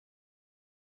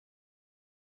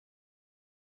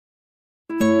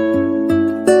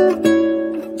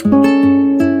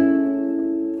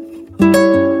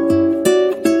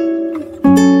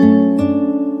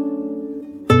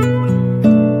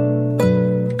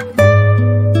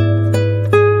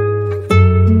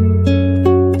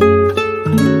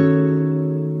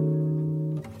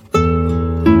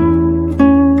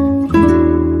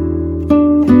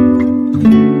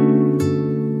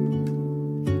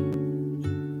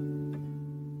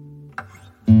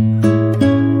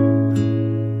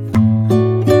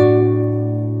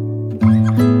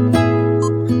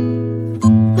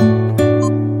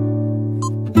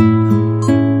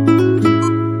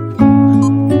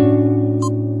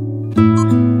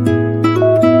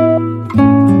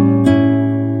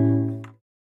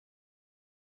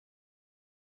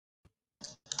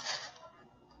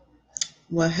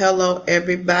Well, hello,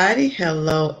 everybody.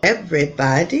 Hello,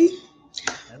 everybody.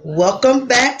 Hello. Welcome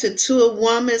back to A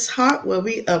Woman's Heart, where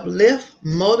we uplift,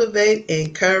 motivate,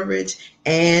 encourage,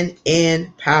 and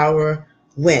empower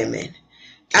women.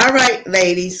 All right,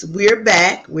 ladies, we're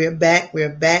back. We're back.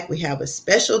 We're back. We have a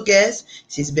special guest.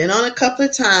 She's been on a couple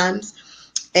of times,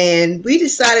 and we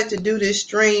decided to do this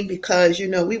stream because,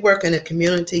 we work in the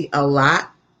community a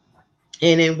lot.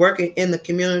 And in working in the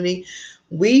community,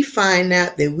 we find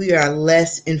out that we are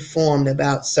less informed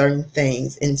about certain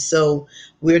things. And so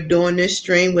we're doing this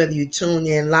stream, whether you tune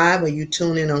in live or you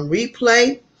tune in on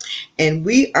replay. And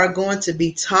we are going to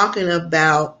be talking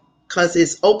about, because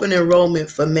it's open enrollment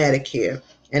for Medicare.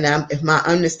 And if my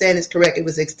understanding is correct, it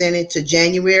was extended to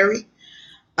January.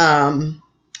 Um,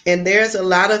 and there's a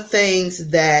lot of things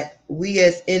that we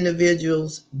as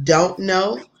individuals don't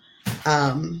know.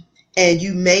 Um, and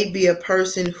you may be a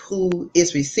person who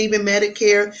is receiving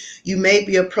Medicare. You may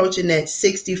be approaching that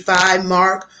 65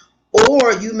 mark,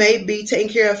 or you may be taking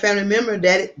care of a family member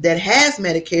that has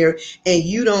Medicare, and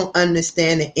you don't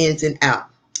understand the ins and out.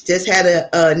 Just had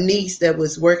a niece that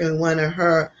was working with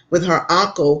her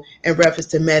uncle in reference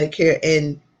to Medicare,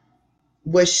 and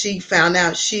what she found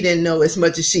out, she didn't know as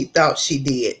much as she thought she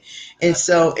did. And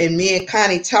so, and me and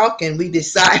Connie talking, we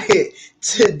decided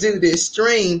to do this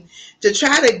stream to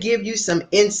try to give you some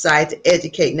insight to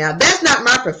educate. Now, that's not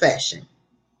my profession.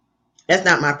 That's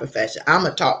not my profession. I'm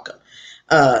a talker.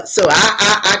 So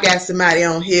I got somebody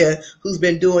on here who's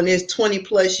been doing this 20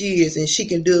 plus years, and she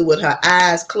can do it with her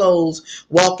eyes closed,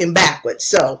 walking backwards.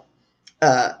 So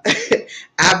uh,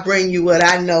 I bring you what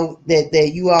I know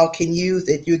that you all can use,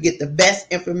 that you get the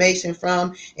best information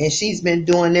from. And she's been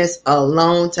doing this a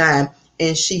long time,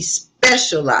 and she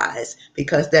specialized,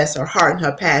 because that's her heart and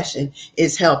her passion,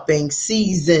 is helping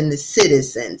seasoned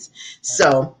citizens.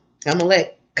 So I'm gonna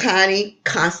let Connie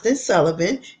Constance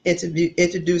Sullivan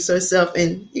introduce herself,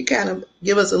 and you kind of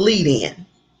give us a lead in.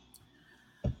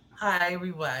 Hi,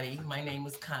 everybody. My name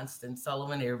is Constance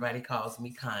Sullivan. Everybody calls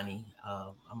me Connie.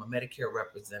 I'm a Medicare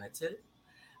representative.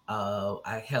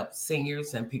 I help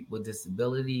seniors and people with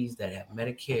disabilities that have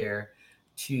Medicare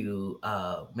to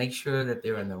make sure that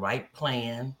they're in the right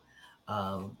plan,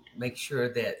 make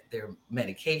sure that their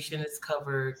medication is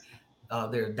covered,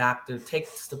 their doctor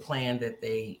takes the plan that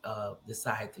they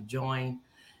decide to join,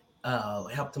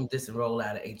 help them disenroll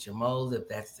out of HMOs if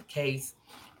that's the case.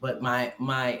 But my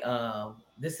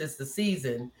this is the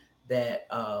season that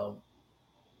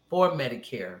for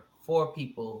Medicare for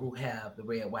people who have the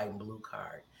red, white, and blue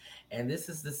card, and this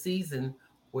is the season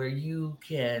where you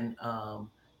can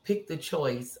pick the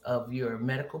choice of your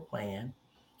medical plan.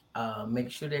 Make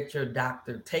sure that your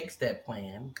doctor takes that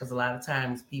plan, because a lot of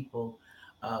times people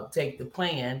take the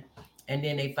plan and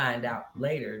then they find out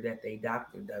later that their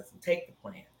doctor doesn't take the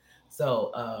plan.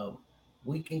 So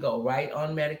we can go right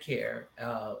on Medicare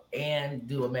and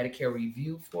do a Medicare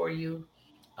review for you.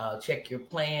 Check your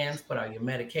plans, put all your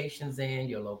medications in,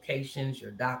 your locations,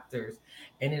 your doctors,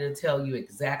 and it'll tell you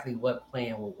exactly what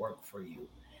plan will work for you.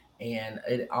 And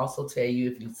it also tell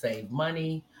you if you save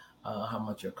money, how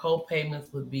much your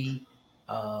co-payments would be.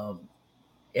 Um,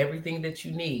 Everything that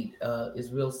you need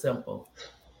is real simple.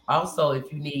 Also,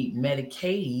 if you need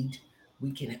Medicaid,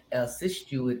 we can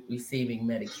assist you with receiving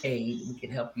Medicaid. We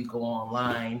can help you go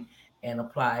online and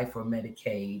apply for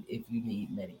Medicaid if you need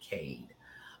Medicaid.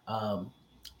 Um,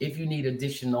 if you need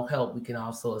additional help, we can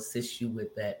also assist you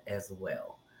with that as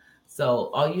well.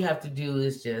 So all you have to do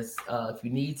is just, if you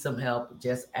need some help,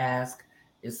 just ask.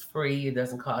 It's free. It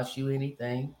doesn't cost you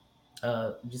anything.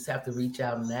 You just have to reach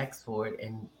out and ask for it,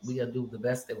 and we'll do the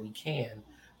best that we can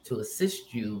to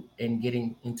assist you in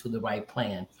getting into the right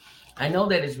plan. I know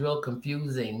that it's real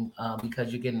confusing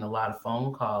because you're getting a lot of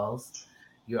phone calls.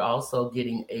 You're also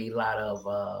getting a lot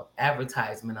of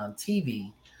advertisement on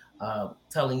TV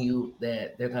telling you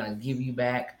that they're going to give you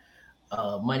back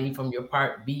money from your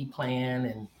Part B plan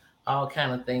and all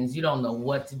kind of things. You don't know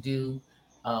what to do,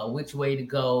 which way to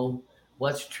go,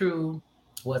 what's true,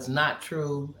 what's not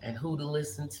true, and who to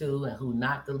listen to and who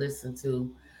not to listen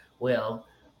to. Well,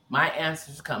 my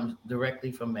answers come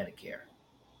directly from Medicare.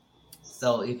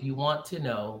 So if you want to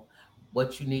know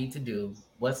what you need to do,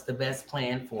 what's the best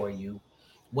plan for you,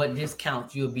 what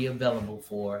discounts you'll be available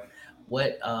for,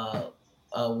 what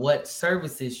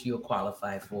services you'll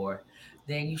qualify for,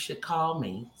 then you should call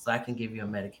me so I can give you a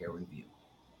Medicare review.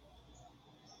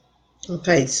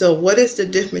 Okay, so what is the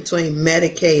difference between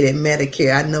Medicaid and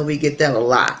Medicare? I know we get that a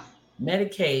lot.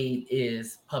 Medicaid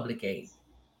is public aid.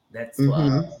 That's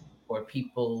Mm-hmm. for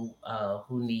people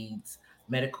who needs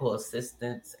medical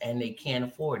assistance and they can't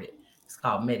afford it. It's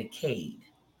called Medicaid.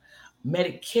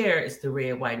 Medicare is the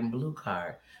red, white, and blue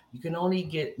card. You can only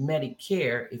get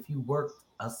Medicare if you work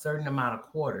a certain amount of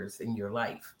quarters in your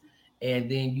life, and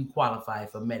then you qualify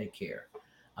for Medicare.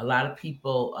 A lot of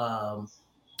people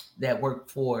that work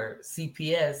for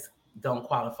CPS don't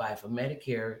qualify for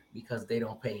Medicare because they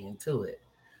don't pay into it.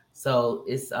 So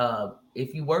it's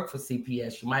if you work for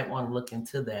CPS, you might want to look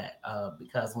into that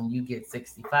because when you get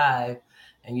 65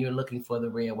 and you're looking for the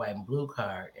red, white, and blue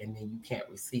card, and then you can't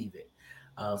receive it.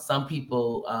 Some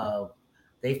people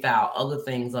they file other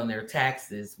things on their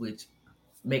taxes, which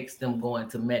makes them go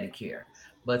into Medicare.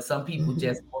 But some people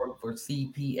just work for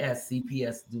CPS.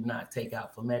 CPS do not take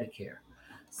out for Medicare.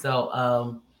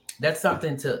 So that's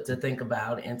something to think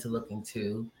about and to look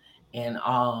into. And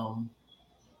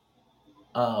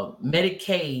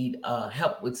Medicaid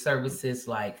help with services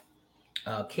like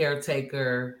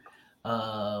caretaker,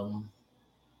 um,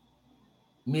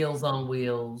 Meals on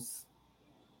Wheels,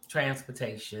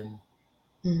 transportation,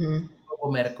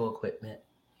 medical equipment,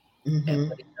 but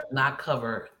it does not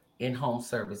cover in-home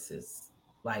services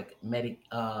like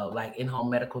in-home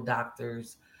medical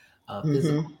doctors,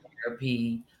 physical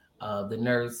therapy, the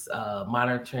nurse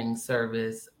monitoring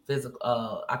service,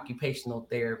 physical occupational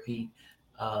therapy,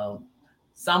 um,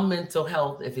 some mental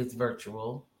health if it's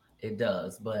virtual, it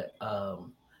does, but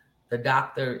the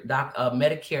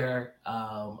Medicare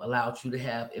allows you to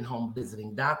have in-home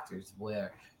visiting doctors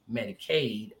where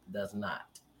Medicaid does not.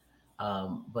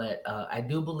 But I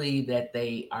do believe that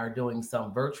they are doing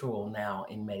some virtual now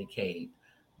in Medicaid.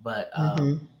 But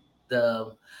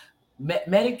the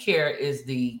Medicare is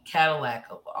the Cadillac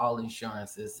of all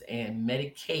insurances, and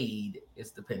Medicaid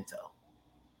is the Pinto.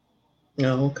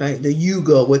 Oh, okay. The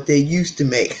Yugo, what they used to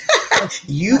make.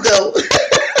 Yugo.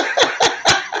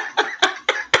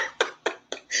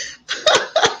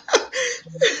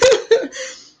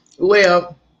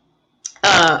 Well,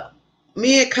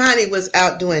 me and Connie was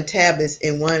out doing tablets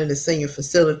in one of the senior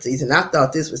facilities, and I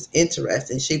thought this was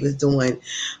interesting. She was doing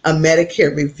a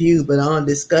Medicare review, but on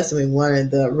discussing with one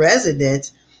of the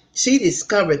residents, she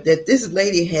discovered that this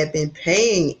lady had been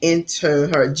paying into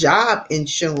her job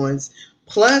insurance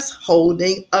plus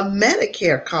holding a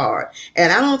Medicare card.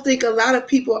 And I don't think a lot of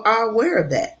people are aware of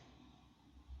that.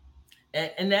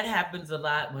 And that happens a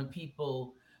lot when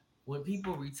people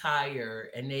retire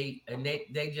and they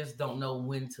just don't know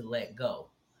when to let go.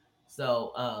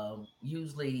 So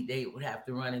usually they would have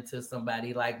to run into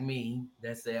somebody like me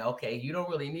that say, okay, you don't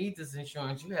really need this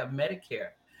insurance, you have Medicare.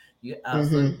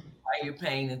 So why you're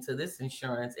paying into this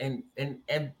insurance, and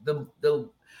the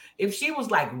if she was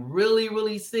like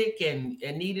really sick and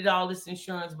needed all this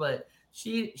insurance, but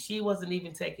she wasn't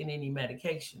even taking any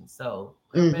medication, so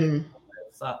her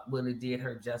Medicare would have did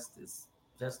her justice,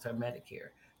 just her Medicare.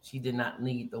 She did not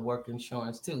need the work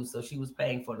insurance too, so she was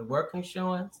paying for the work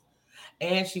insurance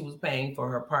and she was paying for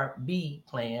her Part B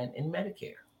plan in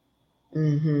Medicare.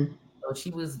 So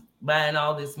she was buying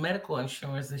all this medical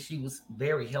insurance, and she was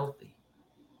very healthy.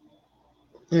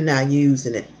 You're not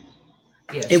using it.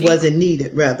 Yeah, it wasn't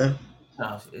needed, rather.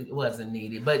 No, it wasn't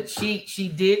needed. But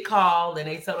she did call, and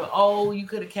they told her, "Oh, you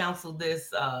could have canceled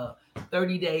this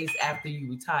 30 days after you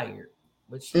retired."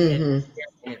 But she had been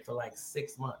in it for like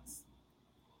 6 months.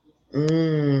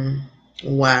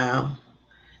 Wow,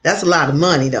 that's a lot of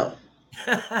money, though.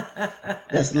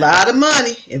 That's a lot of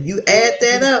money. If you add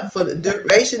that up for the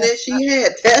duration that she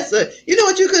had, that's a. You know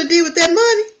what you could do with that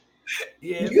money?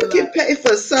 Yeah, you can pay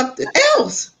for something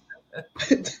else.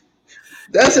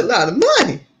 That's a lot of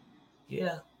money.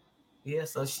 Yeah.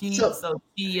 So she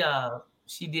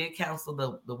did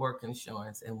cancel the work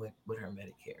insurance and went with her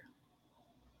Medicare.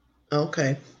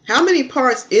 Okay. How many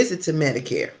parts is it to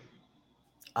Medicare?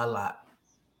 A lot.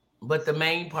 But the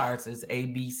main parts is A,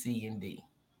 B, C, and D.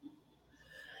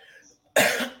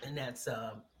 And that's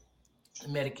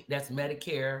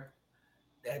Medicare,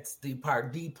 that's the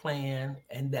Part D plan,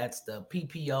 and that's the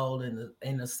PPO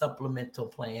and the supplemental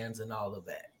plans and all of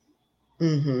that.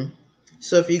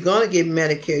 So if you're going to get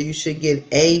Medicare, you should get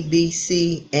A, B,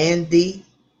 C, and D.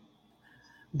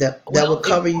 That will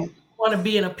cover you. If you want to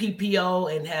be in a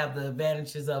PPO and have the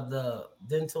advantages of the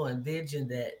dental and vision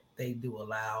that they do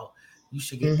allow, you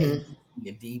should get A, B, C,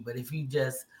 and D. But if you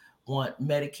just want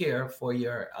Medicare for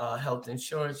your health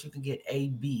insurance, you can get A,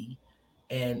 B.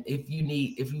 And if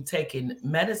you taking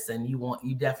medicine,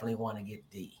 you definitely want to get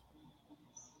D.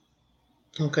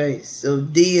 Okay, so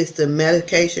D is the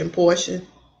medication portion.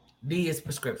 D is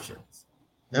prescriptions.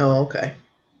 Oh, okay.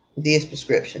 D is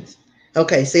prescriptions.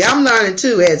 Okay, see, I'm learning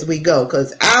too as we go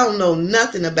because I don't know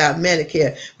nothing about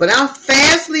Medicare, but I'm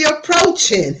fastly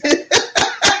approaching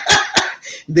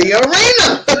the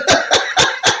arena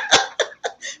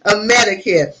of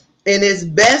Medicare. And it's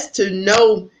best to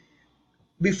know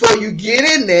before you get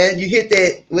in there, you hit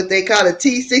that what they call a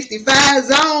T65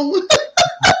 zone.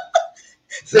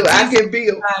 The So I can be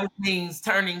T65 means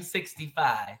turning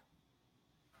 65.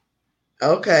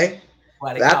 okay.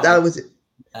 Why they I call thought it it. was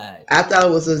Uh, I thought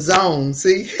it was a zone.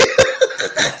 See,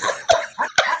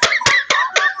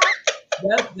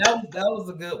 that was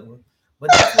a good one.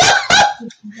 But that's what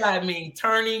 65 means,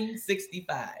 turning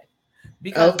 65.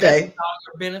 Because that's when okay. all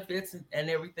your benefits and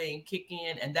everything kick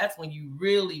in. And that's when you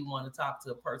really want to talk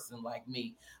to a person like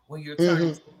me when you're turning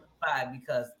Hmm. 65,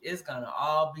 because it's going to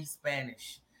all be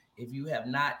Spanish if you have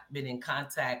not been in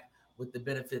contact with the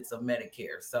benefits of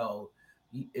Medicare. So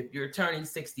if you're turning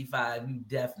 65, you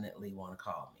definitely want to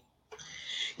call me.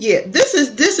 Yeah, this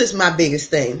is my biggest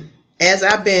thing. As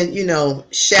I've been,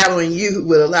 shadowing you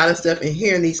with a lot of stuff and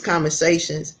hearing these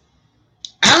conversations,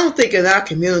 I don't think in our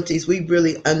communities we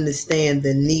really understand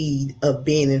the need of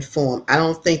being informed. I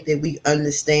don't think that we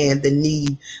understand the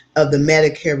need of the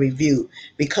Medicare review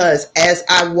because as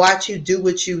I watch you do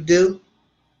what you do,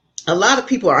 a lot of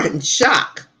people are in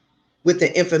shock with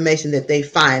the information that they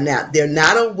find out. They're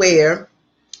not aware,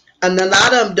 and a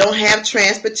lot of them don't have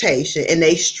transportation and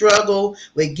they struggle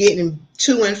with getting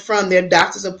to and from their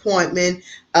doctor's appointment.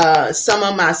 Some of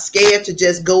them are scared to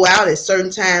just go out at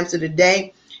certain times of the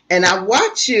day. And I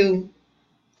watch you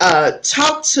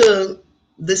talk to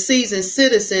the seasoned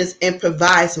citizens and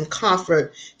provide some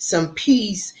comfort, some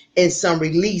peace, and some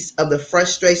release of the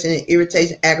frustration and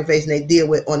irritation, aggravation they deal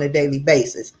with on a daily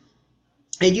basis.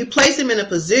 And you place them in a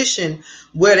position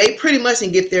where they pretty much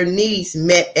can get their needs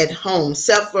met at home,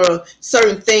 except for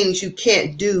certain things you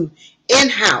can't do in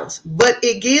house. But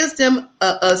it gives them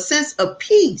a sense of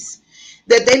peace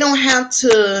that they don't have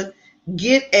to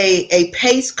get a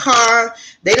pace car.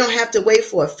 They don't have to wait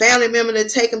for a family member to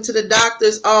take them to the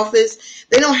doctor's office.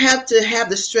 They don't have to have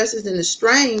the stresses and the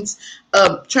strains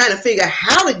of trying to figure out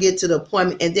how to get to the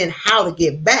appointment and then how to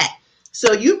get back.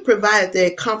 So you provide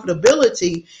that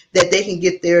comfortability that they can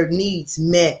get their needs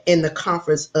met in the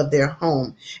comforts of their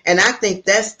home. And I think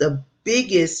that's the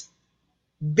biggest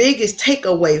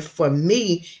takeaway for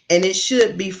me, and it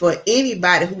should be for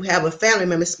anybody who have a family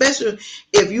member, especially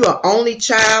if you're an only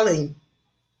child and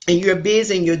you're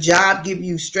busy and your job give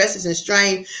you stresses and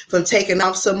strain from taking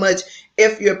off so much.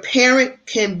 If your parent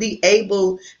can be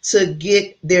able to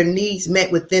get their needs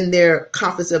met within their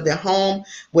comforts of their home,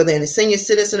 whether in a senior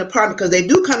citizen apartment, because they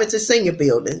do come into senior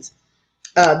buildings,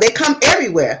 they come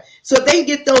everywhere. So if they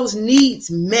get those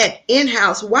needs met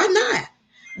in-house, why not?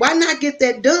 Why not get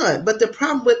that done? But the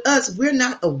problem with us, we're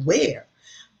not aware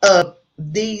of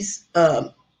these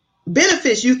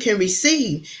benefits you can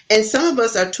receive. And some of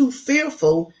us are too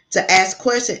fearful to ask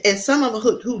questions. And some of us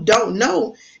who don't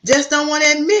know just don't want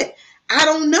to admit, I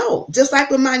don't know. Just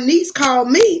like when my niece called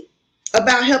me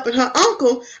about helping her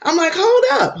uncle, I'm like, hold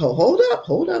up,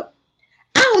 hold up.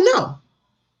 I don't know.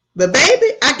 But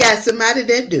baby, I got somebody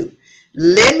that do.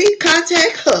 Let me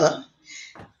contact her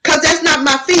because that's not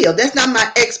my field. That's not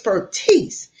my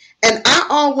expertise. And I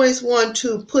always want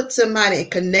to put somebody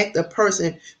and connect a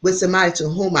person with somebody to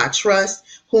whom I trust,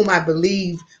 whom I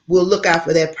believe will look out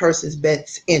for that person's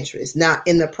best interest. Now,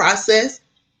 in the process,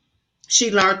 she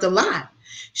learned a lot.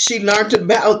 She learned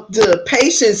about the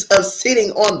patience of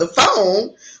sitting on the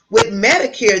phone with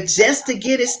Medicare just to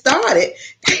get it started.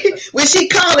 When she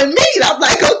calling me, I'm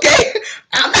like, okay,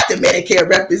 I'm not the Medicare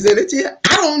representative.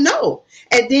 I don't know.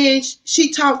 And then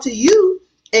she talked to you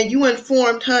and you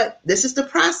informed her this is the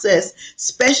process,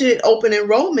 especially at open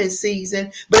enrollment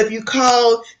season. But if you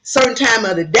call certain time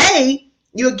of the day,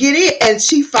 you'll get it. And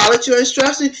she followed your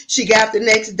instructions. She got the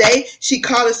next day. She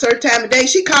called a certain time of day.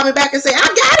 She called me back and said,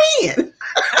 I got in.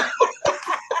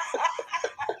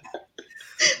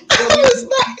 Well, I was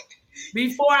like,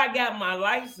 before I got my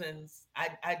license,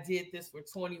 I did this for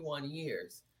 21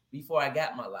 years before I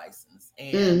got my license.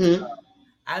 And mm-hmm,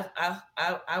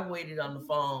 I waited on the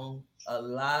phone a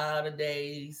lot of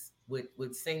days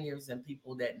with seniors and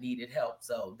people that needed help.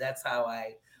 So that's how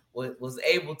I was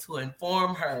able to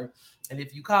inform her. And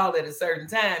if you call at a certain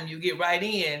time, you get right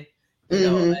in, you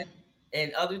know. mm-hmm.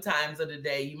 And other times of the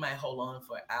day, you might hold on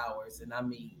for hours, and I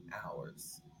mean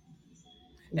hours,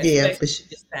 Yeah, especially for sure.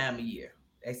 this time of year.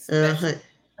 Especially Uh-huh. this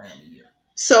time of year.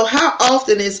 So how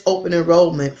often is open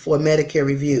enrollment for Medicare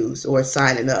reviews or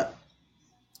signing up?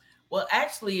 Well,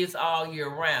 actually, it's all year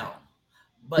round,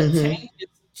 but Mm-hmm.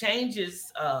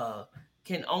 changes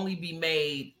can only be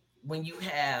made when you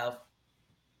have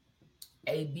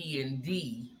A, B, and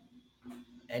D,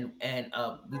 and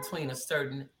between a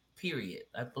certain period.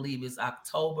 I believe it's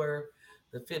October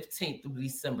the 15th through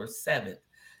December 7th.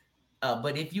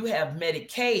 But if you have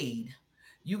Medicaid,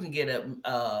 you can get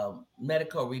a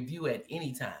medical review at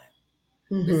any time.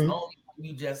 This Mm-hmm. only when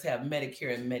you just have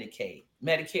Medicare and Medicaid,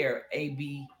 Medicare A,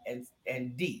 B,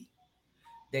 and D,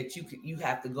 that you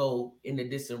have to go in the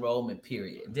disenrollment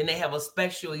period. Then they have a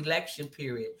special election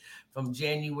period from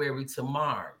January to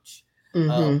March,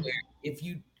 Mm-hmm. where if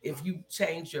you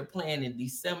change your plan in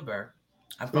December,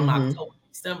 from Mm-hmm. October to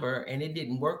December, and it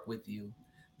didn't work with you,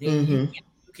 then Mm-hmm.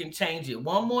 you can change it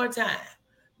one more time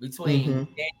between Mm-hmm.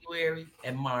 January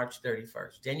and March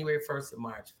 31st, January 1st and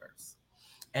March 1st,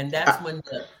 and that's Uh, when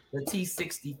the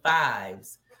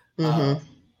T65s uh, mm-hmm.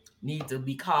 need to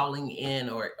be calling in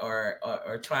or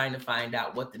trying to find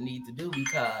out what they need to do,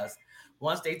 because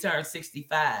once they turn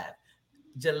 65,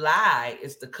 July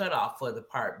is the cutoff for the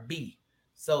Part B.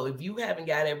 So if you haven't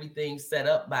got everything set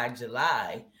up by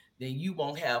July, then you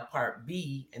won't have Part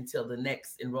B until the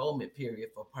next enrollment period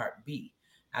for Part B.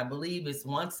 I believe it's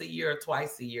once a year or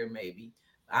twice a year, maybe.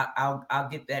 I'll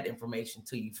get that information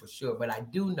to you for sure. But I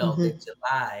do know Mm-hmm. that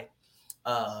July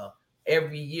uh,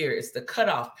 every year is the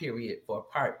cutoff period for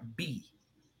Part B.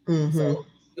 Mm-hmm. So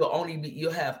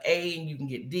you'll have A and you can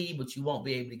get D, but you won't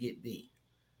be able to get D.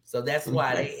 So that's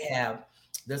why Okay. they have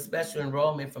the special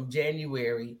enrollment from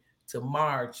January to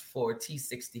March for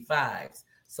T65s,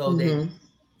 Mm-hmm.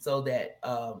 so that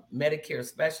Medicare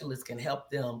specialists can help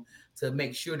them to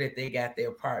make sure that they got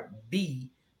their Part B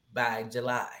by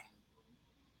July.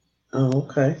 Oh,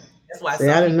 okay. That's why See,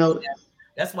 some I didn't people know.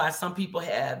 That's why some people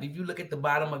have, if you look at the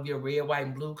bottom of your red, white,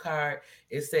 and blue card,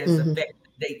 it says Mm-hmm.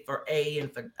 effective date for A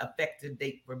and for effective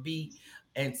date for B.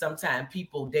 And sometimes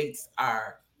people dates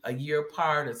are a year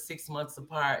apart or 6 months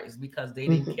apart is because they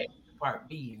didn't Mm-hmm. catch Part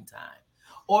B in time.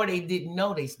 Or they didn't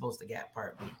know they supposed to get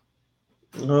Part B.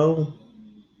 Oh,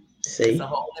 It's a see.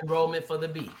 whole enrollment for the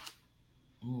B.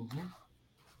 Hmm.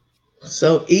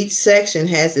 So each section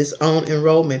has its own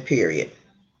enrollment period,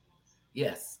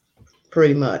 Yes.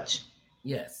 pretty much.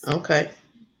 Yes. Okay.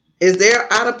 Is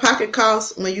there out of pocket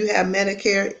costs when you have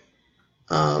Medicare?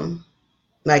 Um,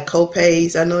 like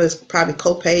co-pays? I know there's probably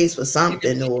co-pays for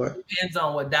something or Depends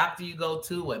on what doctor you go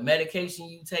to, what medication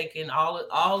you taking. All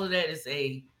of that is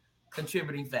a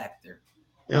contributing factor.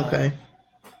 Uh, okay.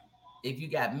 if you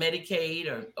got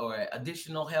Medicaid or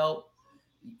additional help,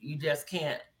 you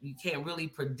can't really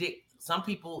predict. Some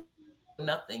people nothing, and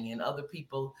other people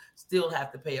still have to pay a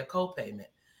copayment.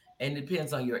 And it depends on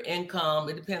your income. It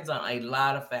depends on a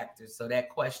lot of factors. So that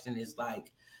question is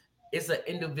like it's an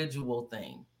individual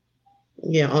thing.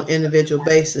 Yeah, on individual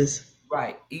basis.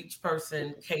 Right. Each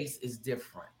person case is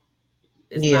different.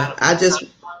 It's Yeah, not I just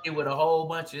a bucket with a whole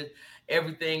bunch of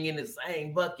everything in the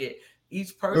same bucket.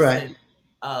 Each right. person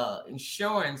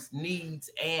insurance needs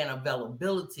and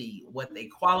availability, what they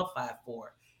qualify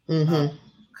for, uh, Mm-hmm.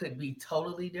 could be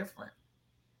totally different.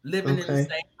 Living in the Okay.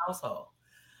 same household.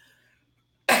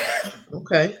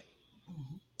 Okay.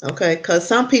 Mhm. Okay. Because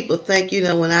some people think,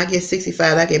 when I get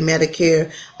 65, I get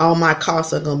Medicare, all my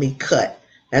costs are gonna be cut.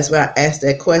 That's why I asked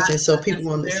that question. So Not people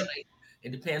want to. necessarily.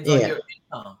 It depends on Yeah. your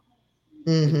income.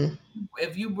 If Mm-hmm.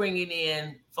 if you bringing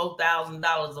in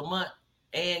 $4,000 a month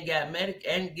and got medic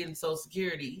and getting Social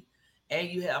Security, and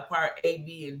you have Part A,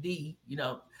 B, and D,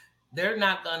 they're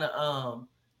not gonna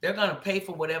they're gonna pay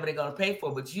for whatever they're gonna pay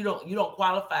for, but you don't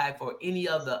qualify for any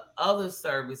of the other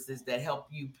services that help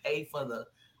you pay for the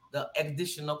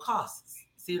additional costs.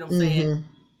 See what I'm saying? Mm-hmm.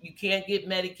 You can't get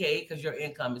Medicaid because your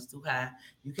income is too high.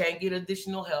 You can't get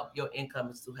additional help, your income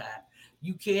is too high.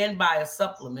 You can buy a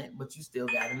supplement, but you still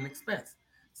got an expense.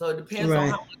 So it depends on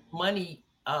how Right. much money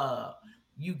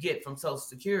you get from Social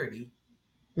Security.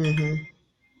 Mm-hmm.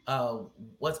 Uh,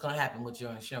 what's going to happen with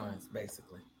your insurance,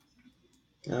 basically?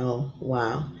 Oh,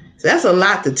 wow. So that's a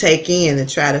lot to take in and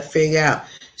try to figure out.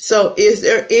 So, is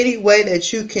there any way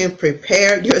that you can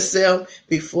prepare yourself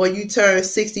before you turn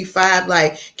 65?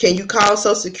 Like, can you call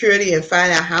Social Security and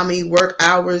find out how many work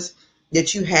hours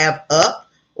that you have up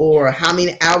or Yes, how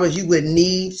many hours you would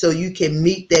need so you can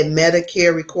meet that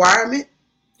Medicare requirement?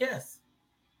 yes,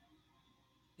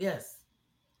 yes.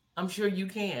 I'm sure you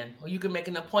can, or you can make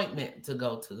an appointment to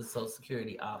go to the Social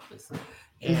Security office,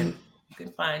 Mm-hmm. and you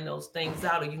can find those things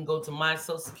out. Or you can go to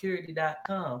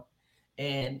mysocialsecurity.com,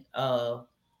 and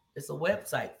it's a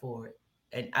website for it.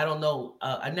 And I don't know,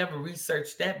 I never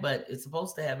researched that, but it's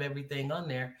supposed to have everything on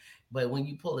there. But when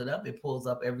you pull it up, it pulls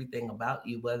up everything about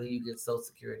you, whether you get Social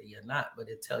Security or not. But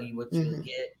it tell you what you'll Mm-hmm.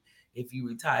 get if you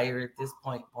retire at this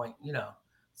point.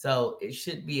 So it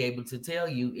should be able to tell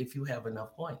you if you have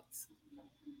enough points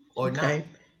or not. Okay.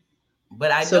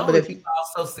 But I So, know but if if you you, call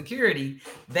Social Security,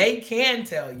 they can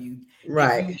tell you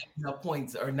if you right, have enough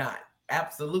points or not.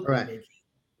 Absolutely, right. they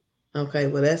Okay,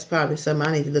 well, that's probably something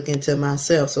I need to look into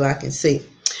myself so I can see.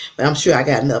 But I'm sure I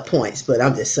got enough points. But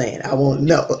I'm just saying, I won't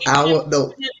know. I can. won't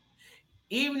know.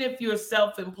 even if you're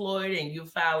self-employed and you're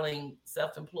filing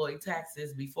self-employed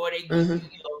taxes before they give Uh-huh. you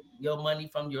your money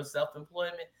from your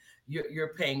self-employment,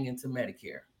 you're paying into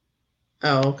Medicare.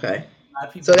 Oh, okay. A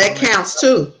lot of So people that don't. counts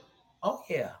too. Oh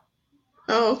yeah,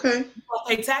 Oh, okay. you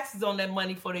gonna pay taxes on that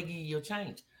money before they give you your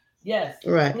change. Yes,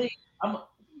 Right. please. I'm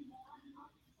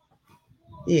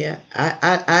Yeah.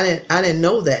 I didn't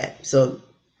know that. So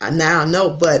I now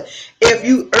know. But if yes.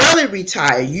 you early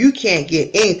retire, you can't get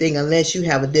anything unless you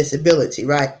have a disability,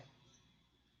 right?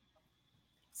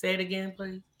 Say it again,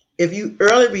 please. If you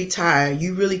early retire,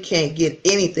 you really can't get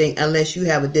anything unless you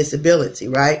have a disability,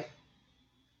 right?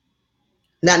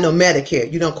 Not no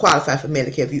Medicare. You don't qualify for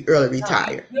Medicare if you early No,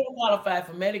 retire. you don't qualify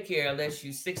for Medicare unless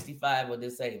you're 65 or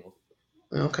disabled.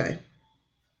 Okay.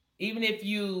 Even if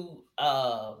you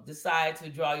decide to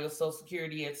draw your Social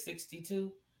Security at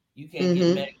 62, you can't get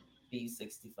Mm-hmm. Medicare fees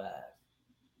 65.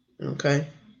 Okay.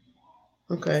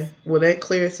 Okay. Yes. Well, that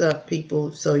clears up,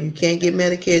 people. So you can't get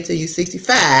Medicare till you're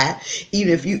 65,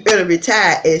 even if you early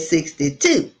retire at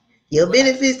 62. Your Well,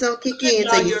 benefits don't kick you can in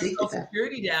draw till you're your Social 65.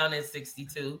 Security down at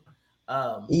 62.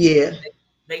 Um, Yeah.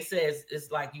 they say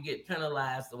it's like you get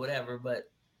penalized or whatever, but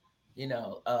you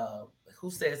know, who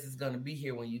says it's going to be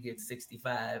here when you get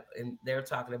 65? And they're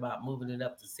talking about moving it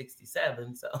up to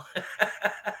 67. So,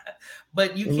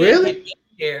 but you can't get Really?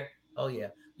 Medicare. Oh, yeah.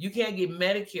 You can't get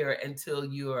Medicare until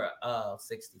you're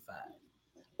 65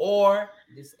 or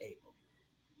disabled.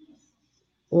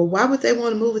 Well, why would they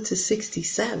want to move it to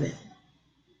 67?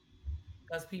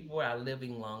 Because people are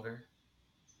living longer.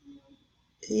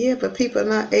 Yeah, but people are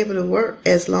not able to work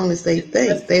as long as they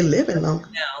think. They living Especially long.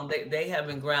 now, they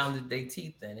haven't grounded their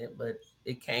teeth in it, but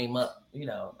it came up. You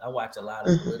know, I watch a lot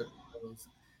of Uh-huh. political news.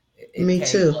 It Me came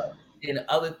too. up, and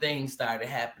other things started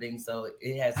happening, so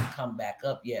it hasn't come back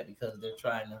up yet because they're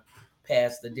trying to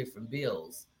pass the different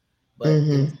bills. But it was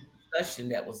Mm-hmm. a discussion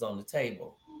that was on the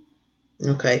table.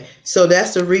 Okay. So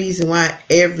that's the reason why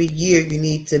every year you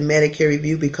need to Medicare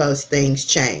review because things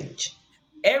change.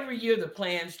 Every year the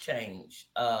plans change.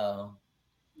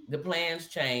 The plans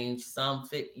change. Some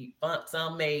fit,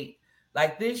 some made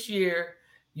like this year.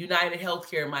 United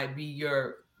Healthcare might be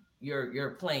your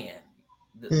plan,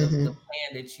 the Mm-hmm.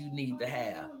 plan that you need to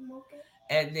have,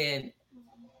 and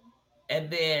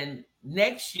then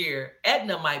next year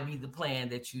Aetna might be the plan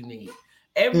that you need.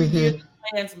 Every year Mm-hmm. the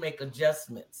plans make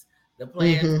adjustments. The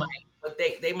plans Mm-hmm. might, but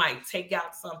they might take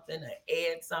out something or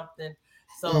add something.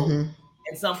 So Mm-hmm.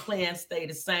 and some plans stay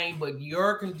the same, but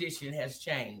your condition has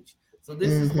changed. So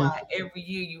this is why Mm-hmm. every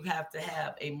year you have to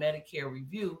have a Medicare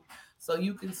review so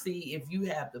you can see if you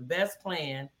have the best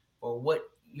plan for what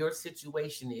your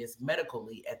situation is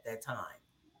medically at that time.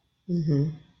 Mm-hmm.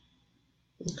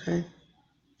 Okay.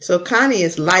 So Connie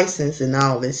is licensed and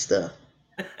all this stuff.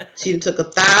 She took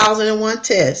 1,001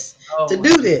 tests Oh to my do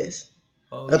goodness. this.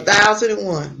 Oh A yeah.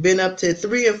 1,001. Been up to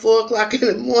 3 and 4 o'clock in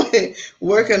the morning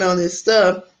working on this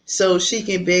stuff so she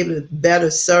can be able to better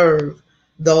serve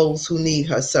those who need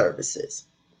her services.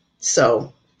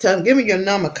 So give me your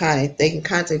number, Connie. They can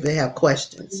contact if they have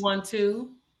questions.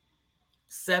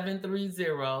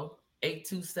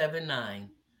 312-730-8279.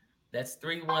 That's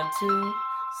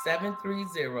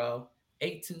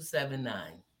 312-730-8279.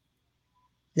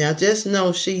 Now just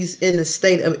know she's in the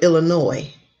state of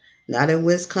Illinois, not in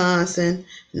Wisconsin,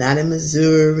 not in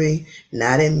Missouri,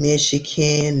 not in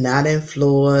Michigan, not in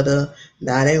Florida,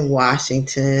 not in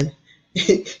Washington.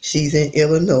 She's in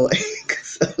Illinois.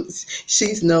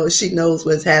 So she knows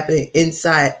what's happening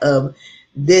inside of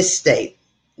this state.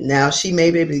 Now she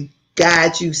may be able to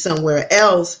guide you somewhere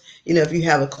else. If you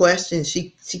have a question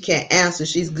she can't answer,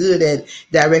 she's good at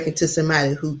directing to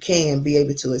somebody who can be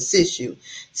able to assist you.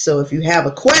 So if you have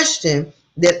a question,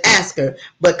 then ask her.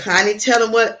 But Connie, tell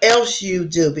them what else you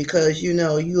do because you're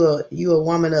a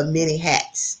woman of many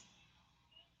hats.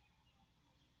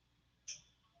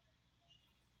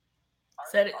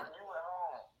 Said it.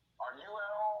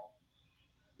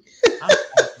 I'm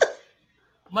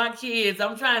my kids,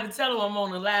 I'm trying to tell him I'm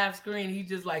on the live screen. He's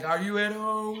just like, "Are you at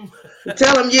home?"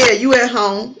 Tell them, yeah, you at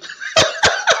home.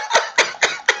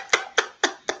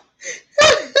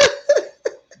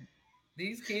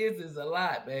 These kids is a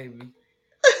lot, baby.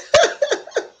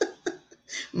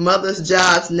 Mother's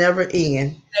jobs never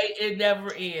end. It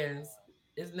never ends.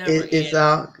 It's never It, it's ends.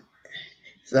 all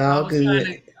it's I all was trying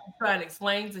to good. I'm trying to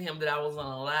explain to him that I was on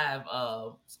a live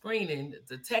screening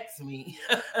to text me.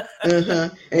 Uh-huh.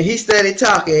 And he started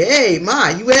talking. Hey, Ma,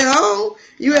 you at home?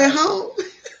 You at Right. home?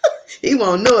 He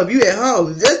won't know if you at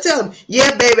home. Just tell him,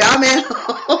 yeah, baby, I'm at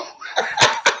home.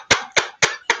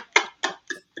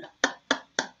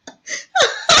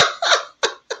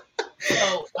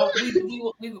 So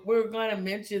we're going to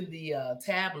mention the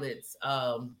tablets.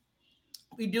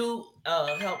 We do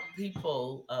help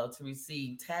people to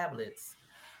receive tablets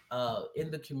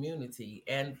in the community,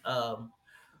 and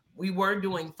we were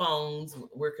doing phones.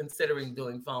 We're considering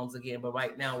doing phones again, but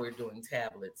right now we're doing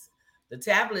tablets. The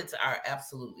tablets are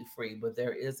absolutely free, but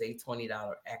there is a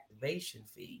 $20 activation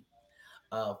fee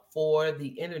for the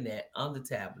internet on the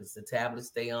tablets. The tablets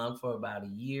stay on for about a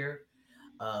year.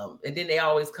 And then they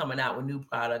always coming out with new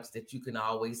products that you can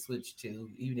always switch to,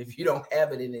 even if you don't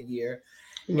have it in a year.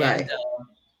 And Right.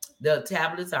 the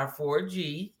tablets are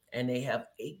 4G, and they have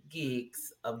 8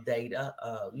 gigs of data,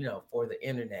 for the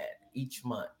internet each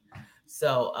month.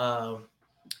 So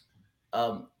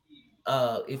um,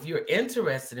 if you're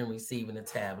interested in receiving a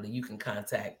tablet, you can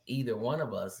contact either one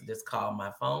of us. Just call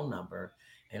my phone number,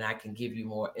 and I can give you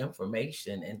more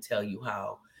information and tell you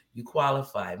how you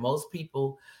qualify. Most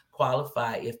people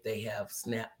qualify if they have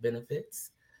SNAP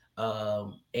benefits,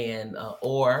 and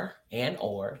or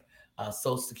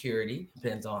Social Security.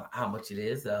 Depends on how much it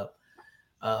is.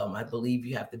 I believe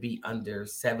you have to be under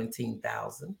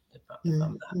 17,000, if I'm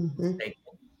not Mm-hmm.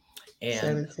 mistaken,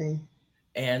 and 17.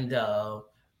 and uh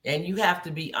and you have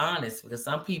to be honest, because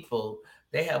some people,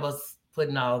 they have us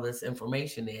putting all this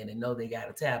information in and know they got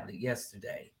a tablet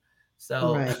yesterday.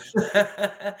 So Right.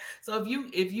 so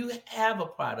if you have a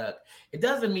product, it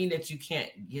doesn't mean that you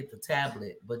can't get the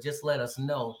tablet, but just let us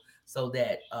know so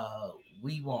that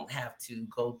we won't have to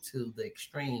go to the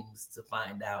extremes to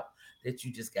find out that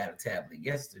you just got a tablet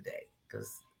yesterday,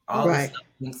 because all this Right. stuff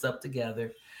links up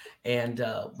together. And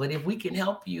but if we can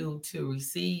help you to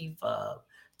receive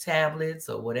tablets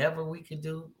or whatever we can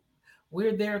do,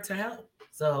 we're there to help.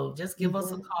 So just give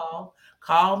us a Mm-hmm. call.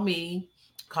 Call me,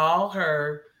 call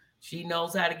her. She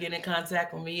knows how to get in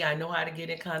contact with me. I know how to get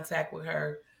in contact with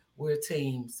her. We're a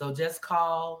team. So just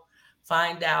call,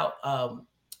 find out,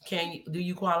 do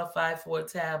you qualify for a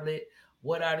tablet?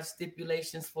 What are the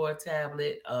stipulations for a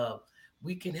tablet?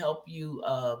 We can help you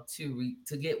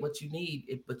to get what you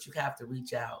need, but you have to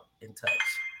reach out and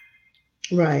touch.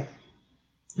 Right.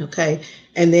 Okay.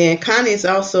 And then Connie is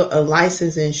also a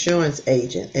licensed insurance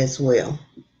agent as well.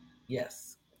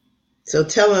 Yes. So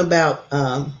tell them about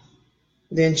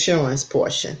the insurance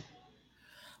portion.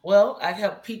 Well, I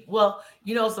help people. Well,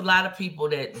 it's a lot of people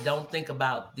that don't think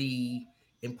about the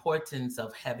importance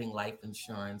of having life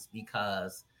insurance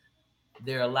because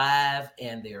they're alive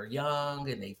and they're young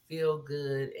and they feel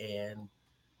good, and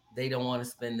they don't want to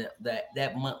spend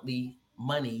that monthly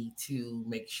money to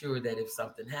make sure that if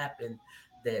something happened,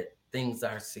 that things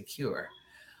are secure.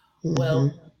 Mm-hmm.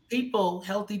 Well, people,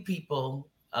 healthy people,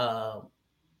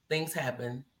 things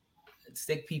happen.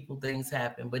 Sick people, things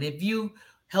happen. But if you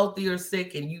healthy or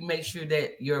sick and you make sure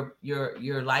that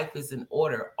your life is in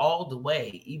order all the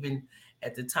way, even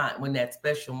at the time when that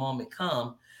special moment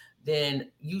come,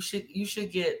 then you should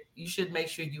make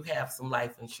sure you have some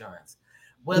life insurance.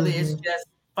 Whether it's Mm-hmm. just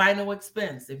final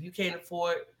expense, if you can't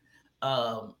afford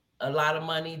a lot of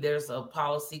money, there's a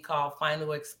policy called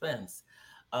final expense.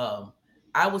 um,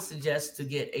 I would suggest to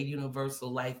get a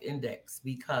universal life index,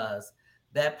 because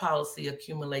that policy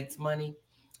accumulates money,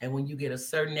 and when you get a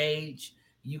certain age,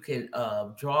 you can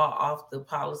draw off the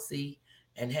policy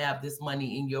and have this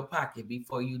money in your pocket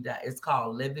before you die. It's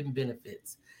called living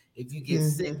benefits. If you get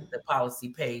sick, Mm-hmm. the policy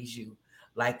pays you,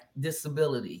 like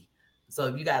disability. So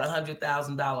if you got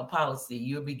 $100,000 policy,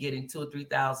 you'll be getting $2 or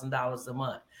 $3,000 a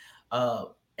month. Uh,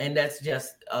 and that's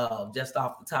just off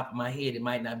the top of my head. It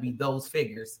might not be those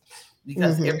figures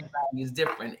because Mm-hmm. everybody is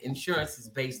different. Insurance is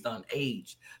based on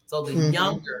age. So the Mm-hmm.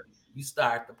 younger you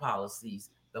start the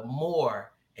policies, the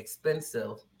more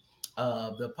expensive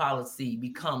the policy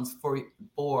becomes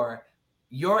for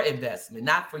your investment,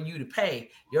 not for you to pay.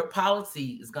 Your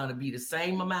policy is going to be the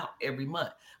same amount every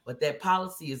month, but that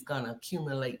policy is going to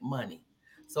accumulate money.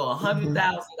 So a hundred Mm-hmm.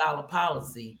 thousand dollar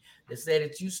policy that said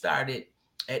that you started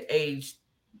at age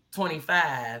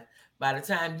 25, by the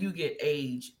time you get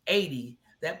age 80,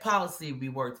 that policy will be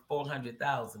worth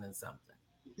 400,000 and something.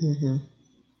 Mm-hmm.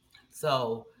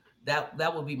 So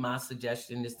that would be my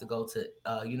suggestion, is to go to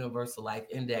Universal Life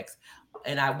Index,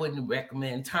 and I wouldn't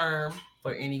recommend term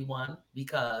for anyone,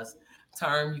 because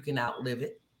term, you can outlive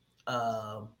it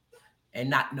um, and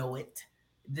not know it.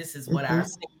 This is what our Mm-hmm.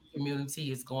 senior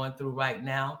community is going through right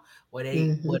now.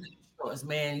 Mm-hmm. What the insurance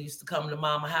man used to come to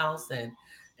mama house and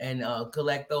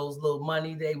collect those little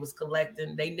money they was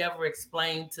collecting. They never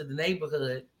explained to the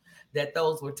neighborhood that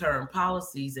those were term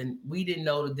policies, and we didn't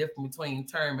know the difference between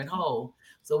term and whole.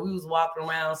 So we was walking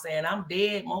around saying, I'm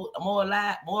dead, more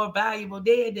alive, more valuable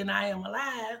dead than I am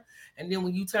alive. And then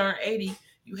when you turn 80,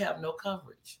 you have no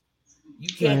coverage.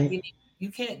 You can't Right. get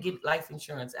You can't get life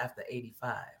insurance after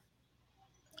 85.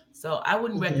 So I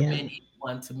wouldn't Yeah. recommend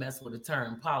anyone to mess with a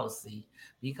term policy,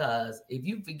 because if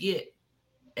you forget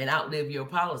and outlive your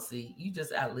policy, you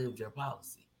just outlived your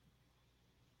policy.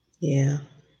 Yeah.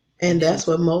 And And then that's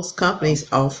what most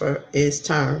companies offer is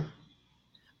term.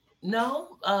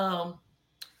 no,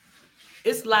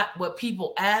 it's like what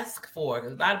people ask for.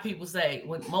 'Cause a lot of people say,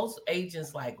 when most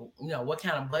agents like, what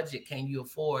kind of budget can you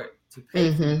afford to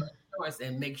pay for your Mm-hmm. insurance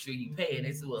and make sure you pay? And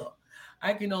they say, well,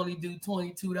 I can only do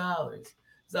 $22.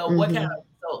 So what kind Mm-hmm. of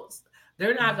so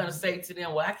they're not gonna say to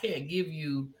them, well, I can't give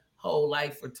you whole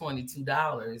life for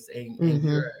 $22 and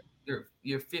Mm-hmm.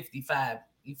 you're 55,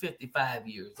 you're 55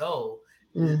 years old.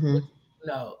 Mm-hmm.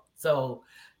 No. So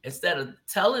instead of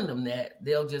telling them that,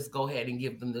 they'll just go ahead and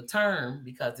give them the term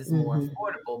because it's more Mm-hmm.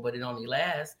 affordable, but it only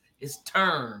lasts, it's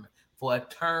term for a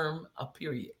term, a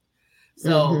period. So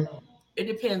Mm-hmm. it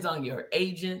depends on your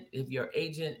agent. If your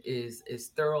agent is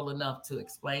thorough enough to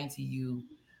explain to you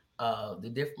the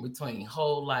difference between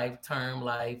whole life, term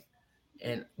life,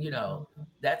 and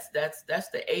that's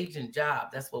the agent job.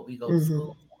 That's what we go to Mm-hmm.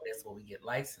 school for. That's what we get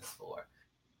licensed for.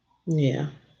 Yeah.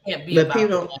 It can't be But about people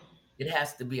the don't. money. It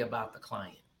has to be about the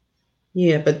client.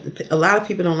 Yeah, but a lot of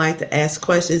people don't like to ask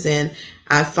questions, and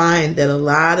I find that a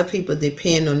lot of people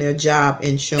depend on their job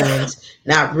insurance,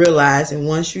 not realizing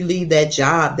once you leave that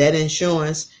job, that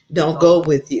insurance don't Go. go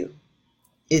with you.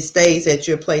 It stays at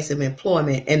your place of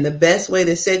employment, and the best way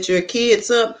to set your kids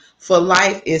up for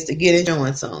life is to get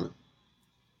insurance on them.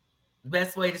 The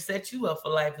best way to set you up for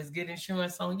life is get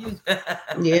insurance on you.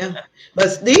 Yeah,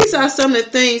 but these are some of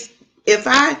the things. If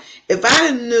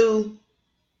I knew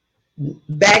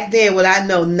back then what I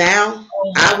know now,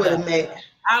 Oh I my would God. have made.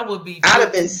 I would be I'd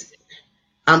have been. 15.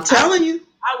 I'm I telling you.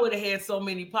 I would have had so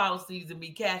many policies and be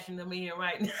cashing them in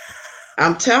right now.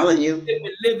 I'm telling you.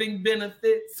 Living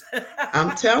benefits.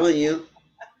 I'm telling you.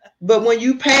 But when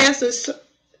you pass a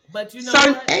But you know certain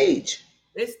what? age,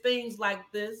 It's things like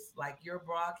this, like your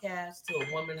broadcast to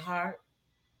a woman heart,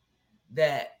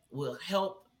 that will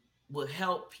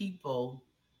help people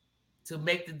to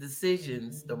make the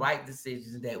decisions, the right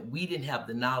decisions that we didn't have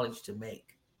the knowledge to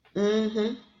make.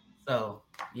 hmm So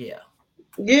yeah.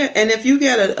 yeah. And if you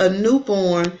get a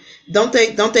newborn, don't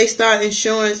they start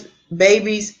insurance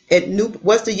babies at new?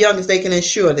 What's the youngest they can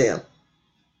insure them?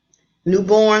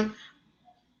 Newborn,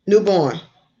 newborn.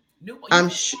 You I'm can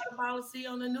sure. start a policy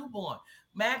on a newborn.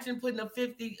 Imagine putting a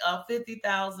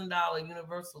 $50,000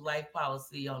 universal life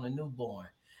policy on a newborn.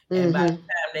 And by the hmm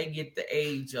time they get the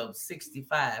age of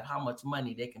 65, how much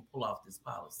money they can pull off this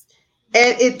policy.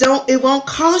 And it won't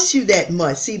cost you that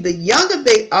much. See, the younger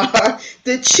they are,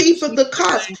 the cheaper the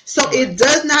cost. So it Insurance.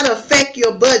 does not affect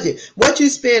your budget. What you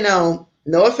spend on,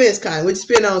 no offense, kind, what you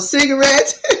spend on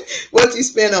cigarettes, what you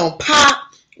spend on pop,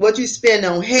 what you spend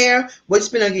on hair, what you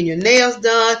spend on getting your nails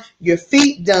done, your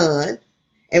feet done.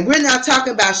 And we're not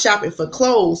talking about shopping for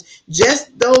clothes,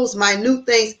 just those minute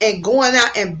things and going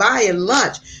out and buying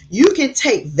lunch. You can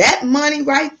take that money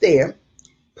right there,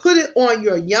 put it on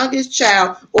your youngest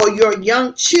child or your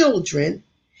young children,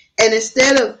 and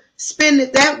instead of spending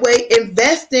it that way,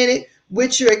 invest in it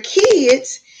with your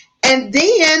kids, and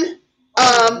then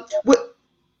Oh,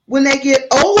 when they get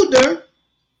older,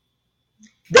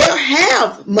 they'll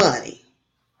have money.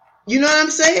 You know what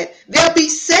I'm saying? They'll be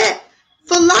set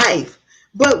for life.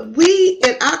 But we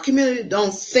in our community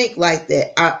don't think like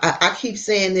that. I keep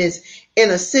saying this. In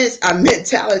a sense, our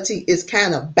mentality is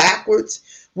kind of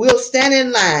backwards. We'll stand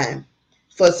in line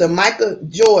for some Michael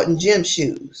Jordan gym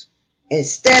shoes and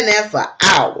stand there for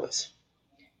hours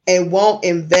and won't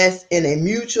invest in a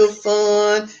mutual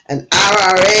fund, an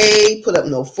IRA, put up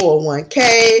no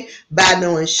 401k, buy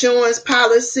no insurance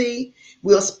policy.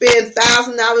 We'll spend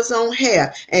 $1,000 on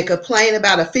hair and complain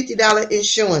about a $50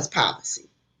 insurance policy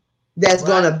that's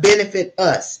going right, to benefit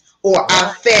us or our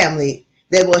right. family,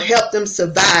 that will help them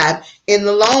survive in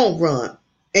the long run.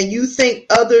 And you think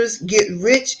others get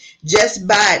rich just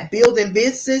by building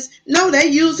business? No, they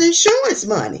use insurance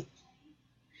money.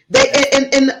 They That's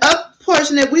and the other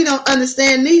portion that we don't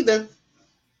understand neither,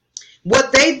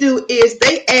 what they do is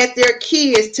they add their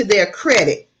kids to their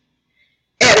credit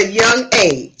at a young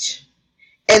age,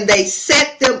 and they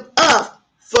set them up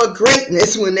for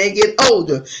greatness when they get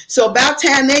older. So about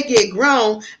time they get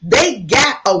grown, they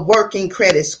got a working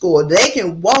credit score. They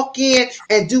can walk in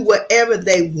and do whatever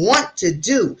they want to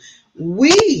do.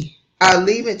 We are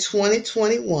leaving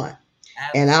 2021.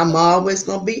 And I'm absolutely. always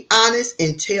going to be honest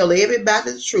and tell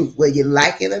everybody the truth, whether you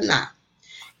like it or not.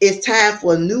 It's time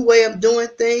for a new way of doing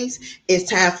things. It's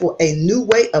time for a new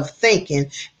way of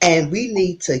thinking. And we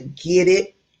need to get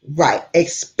it Right,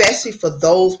 especially for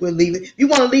those we're leaving. If you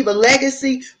want to leave a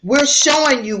legacy, we're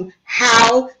showing you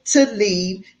how to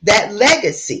leave that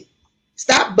legacy.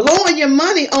 Stop blowing your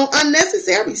money on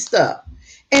unnecessary stuff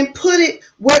and put it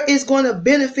where it's going to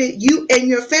benefit you and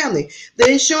your family.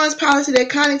 The insurance policy that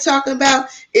Connie talking about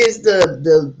is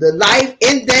the life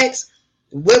index.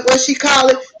 What she call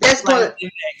it? That's Life going to,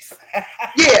 index.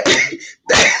 yeah.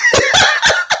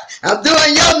 I'm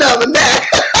doing your number now.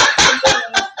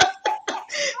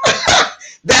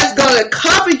 That's going to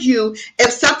cover you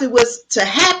if something was to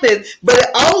happen, but it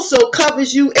also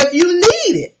covers you if you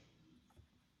need it,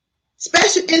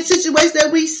 especially in situations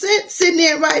that we sitting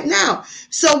in right now.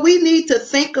 So we need to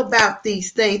think about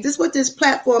these things. This is what this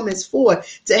platform is for,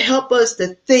 to help us to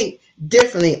think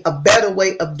differently, a better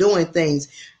way of doing things.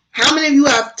 How many of you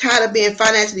are tired of being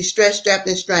financially stressed, strapped,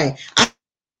 and strained?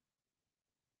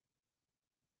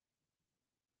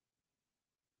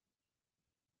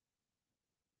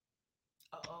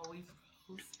 Uh-oh,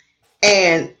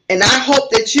 And I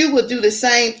hope that you will do the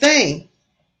same thing,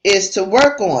 is to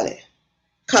work on it,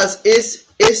 because it's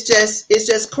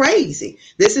just crazy.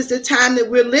 This is the time that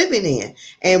we're living in,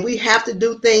 and we have to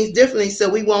do things differently so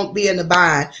we won't be in the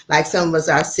bind like some of us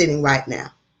are sitting right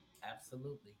now.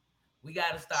 absolutely. We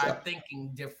got to So start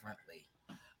thinking differently.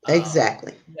 Uh,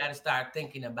 exactly. you got to start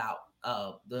thinking about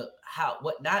the how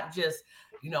what not just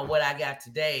what I got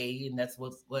today, and that's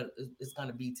what it's going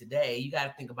to be today. You got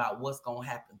to think about what's going to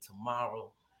happen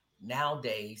tomorrow.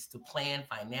 Nowadays, to plan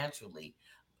financially,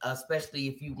 especially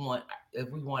if we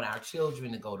want our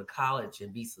children to go to college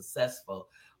and be successful,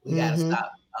 we got to Mm-hmm.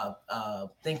 stop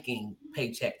thinking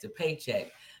paycheck to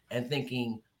paycheck and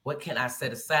thinking what can I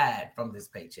set aside from this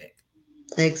paycheck.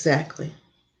 Exactly.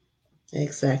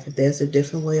 Exactly. There's a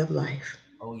different way of life.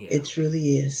 Oh It yeah.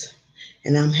 truly is.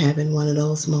 And I'm having one of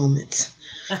those moments.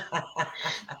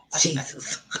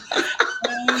 Jesus.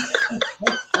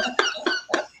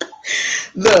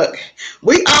 Look,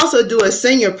 we also do a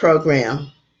senior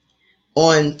program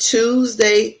on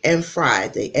Tuesday and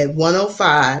Friday at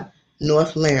 105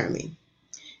 North Laramie.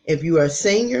 If you are a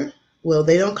senior, well,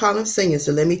 they don't call them seniors,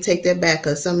 so let me take that back,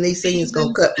 because some of these seniors going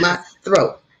Seasoned to cut my citizens.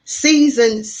 throat.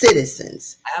 Seasoned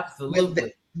citizens. We're,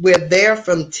 Absolutely. we're there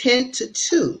from 10 to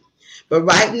 2. But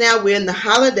right now we're in the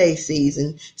holiday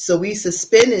season, so we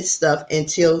suspended stuff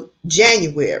until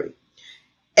January.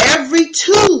 Every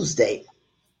Tuesday,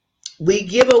 we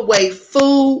give away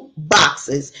food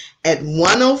boxes at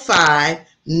 105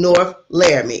 North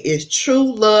Laramie. It's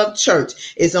True Love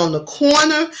Church. It's on the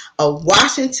corner of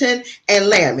Washington and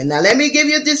Laramie. Now, let me give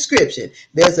you a description.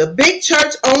 There's a big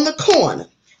church on the corner.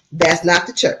 That's not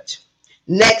the church.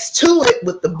 Next to it,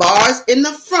 with the bars in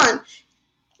the front,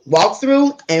 walk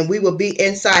through and we will be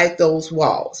inside those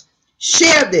walls.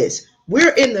 Share this.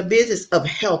 We're in the business of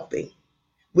helping.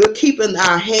 We're keeping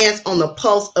our hands on the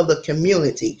pulse of the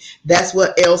community. That's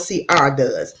what LCR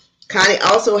does. Connie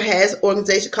also has an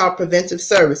organization called Preventive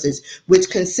Services, which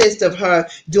consists of her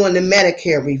doing the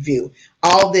Medicare review,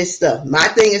 all this stuff. My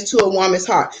thing is To a Woman's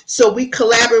Heart. So we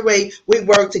collaborate, we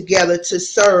work together to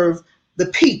serve the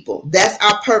people. That's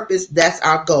our purpose. That's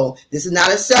our goal. This is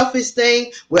not a selfish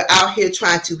thing. We're out here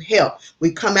trying to help.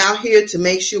 We come out here to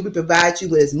make sure we provide you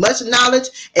with as much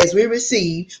knowledge as we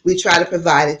receive. We try to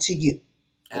provide it to you.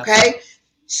 Absolutely. Okay?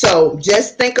 So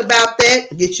just think about that.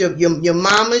 Get your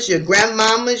mamas, your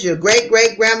grandmamas, your great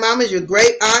grandmamas, your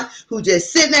great aunt who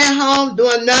just sitting at home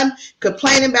doing nothing,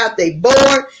 complaining about they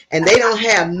bored and they don't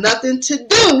have nothing to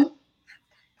do.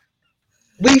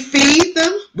 We feed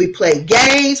them, we play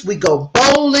games, we go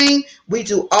bowling, we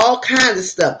do all kinds of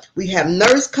stuff. We have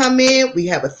nurse come in, we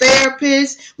have a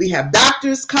therapist, we have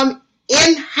doctors come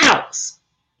in house.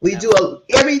 We do Absolutely.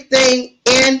 everything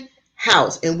in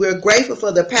house, and we're grateful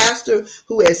for the pastor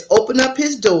who has opened up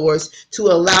his doors to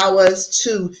allow us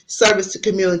to service the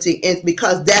community, and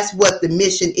because that's what the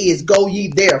mission is, go ye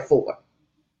therefore.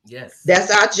 Yes.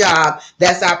 That's our job.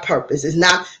 That's our purpose. It's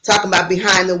not talking about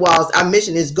behind the walls. Our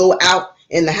mission is go out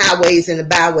in the highways and the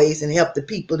byways and help the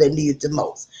people that need it the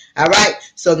most. All right.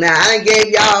 So now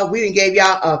we done gave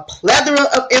y'all a plethora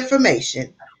of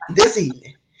information this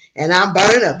evening. And I'm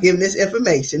burning up giving this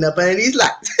information up under these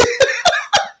lights.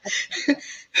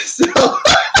 So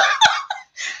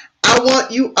I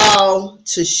want you all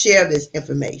to share this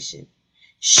information.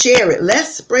 Share it.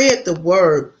 Let's spread the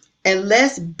word and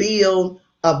let's build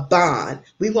a bond.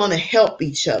 We want to help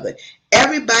each other.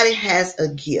 Everybody has a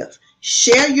gift.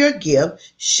 Share your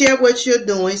gift, share what you're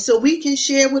doing so we can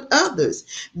share with others.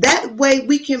 That way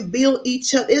we can build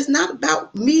each other. It's not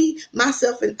about me,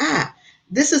 myself, and I.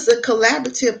 This is a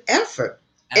collaborative effort.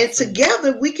 And Absolutely.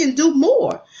 together we can do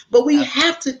more. But we Ab-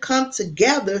 have to come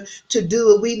together to do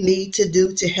what we need to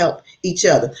do to help each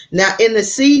other. Now, in the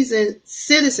season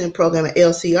citizen program at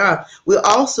LCR, we're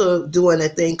also doing a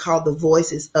thing called the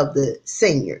Voices of the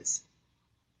Seniors.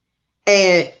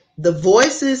 And the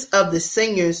Voices of the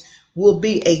Seniors will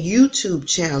be a YouTube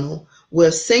channel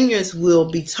where seniors will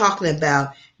be talking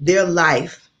about their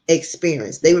life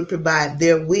experience. They would provide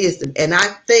their wisdom. And I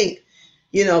think,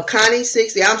 Connie's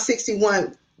 60, I'm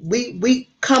 61. We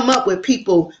come up with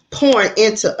people pouring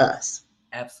into us.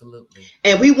 Absolutely.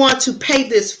 And we want to pay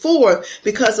this forward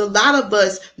because a lot of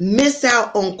us miss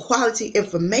out on quality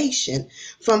information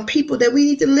from people that we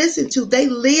need to listen to. They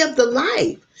live the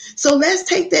life. So let's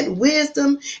take that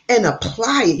wisdom and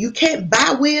apply it. You can't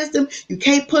buy wisdom. You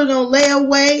can't put it on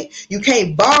layaway. You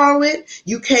can't borrow it.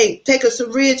 You can't take a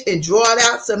syringe and draw it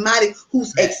out somebody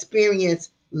who's Right.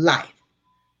 experienced life.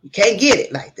 You can't get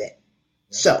it like that.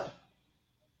 That's So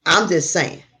I'm just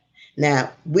saying.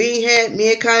 Now, me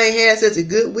and Connie had such a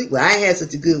good week. Well, I ain't had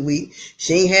such a good week.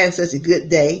 She ain't had such a good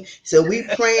day. So we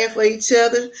praying for each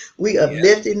other. We yeah.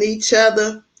 uplifting each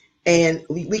other. And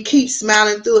we keep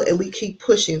smiling through it and we keep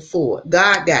pushing forward.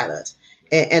 God got us.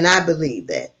 And I believe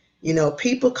that.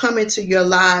 People come into your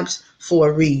lives for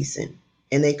a reason.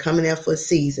 And they come in there for a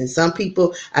season. Some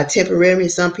people are temporary.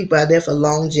 Some people are there for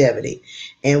longevity.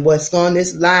 And what's on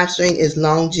this live stream is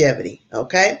longevity.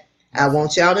 Okay? I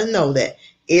want y'all to know that.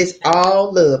 It's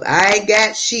all love. I ain't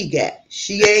got, she got.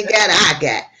 She ain't got, I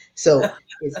got. So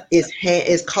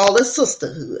it's called a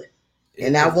sisterhood. It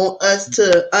And I is. want us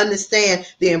to understand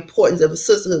the importance of a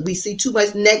sisterhood. We see too much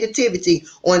negativity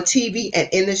on TV and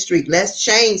in the street. Let's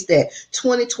change that.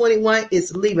 2021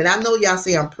 is leaving. I know y'all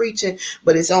say I'm preaching,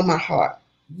 but it's on my heart.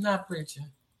 I'm not preaching.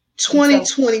 You tell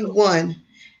the truth. 2021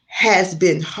 has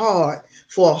been hard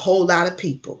for a whole lot of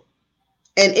people.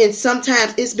 And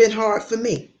sometimes it's been hard for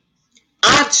me.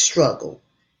 I've struggled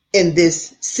in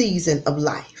this season of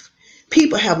life.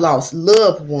 People have lost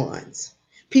loved ones.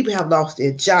 People have lost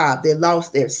their job. They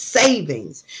lost their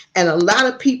savings. And a lot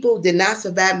of people did not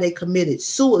survive and they committed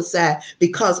suicide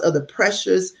because of the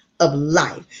pressures of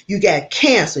life. You got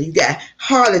cancer. You got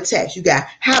heart attacks. You got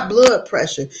high blood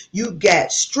pressure. You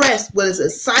got stress, what is a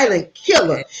silent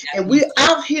killer. And And you we're said,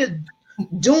 out here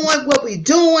doing what we're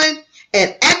doing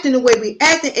and acting the way we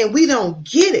acting and we don't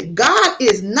get it. God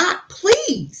is not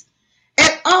pleased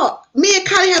at all. Me and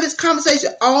Connie have this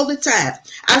conversation all the time.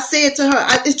 I said to her,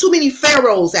 it's too many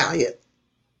pharaohs out here.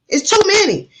 It's too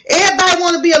many. Everybody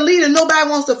want to be a leader. Nobody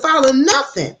wants to follow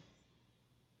nothing.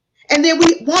 And then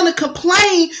we want to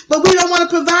complain, but we don't want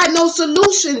to provide no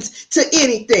solutions to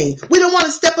anything. We don't want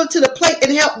to step up to the plate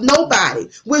and help nobody.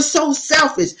 We're so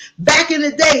selfish. Back in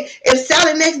the day, if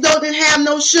Sally next door didn't have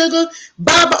no sugar,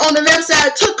 Barbara on the left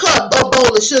side took her a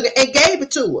bowl of sugar and gave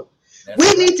it to her. We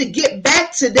that's right. need to get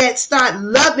back to that, start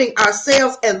loving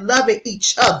ourselves and loving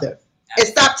each other. And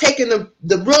stop taking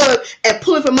the rug and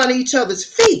pulling from under each other's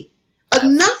feet. Absolutely.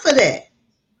 Enough of that.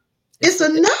 It's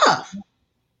enough.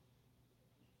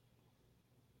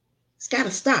 It's got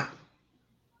to stop.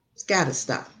 It's got to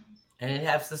stop. And it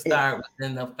has to It, start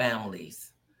within the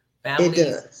families. it Families.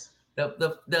 does.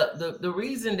 The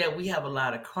reason that we have a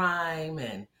lot of crime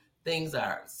and things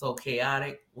are so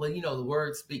chaotic. Well, the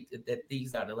words speak that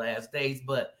these are the last days.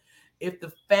 But if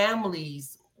the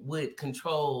families would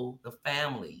control the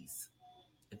families,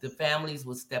 if the families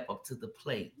would step up to the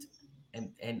plate,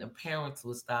 and the parents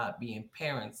would stop being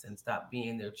parents and stop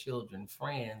being their children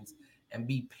friends and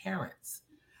be parents.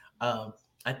 Um,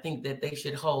 I think that they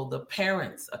should hold the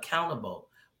parents accountable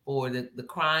for the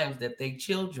crimes that their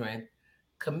children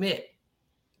commit.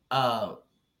 Uh,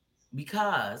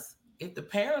 because if the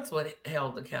parents were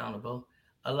held accountable,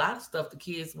 a lot of stuff the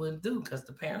kids wouldn't do because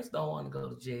the parents don't want to go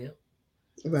to jail.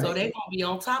 So Right. they're gonna be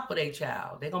on top of their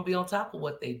child. They're gonna be on top of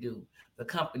what they do, the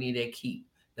company they keep,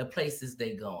 the places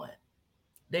they going.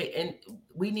 And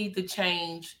we need to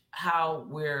change how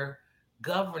we're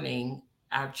governing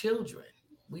our children.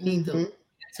 We need to Mm-hmm.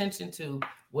 pay attention to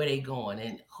where they're going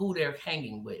and who they're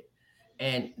hanging with.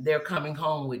 And they're coming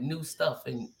home with new stuff,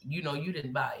 and you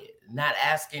didn't buy it, not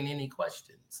asking any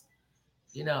questions.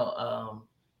 You know,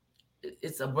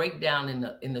 it's a breakdown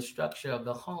in the structure of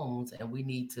the homes, and we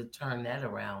need to turn that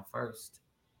around first.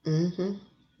 Mm-hmm.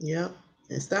 Yep.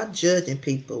 And stop judging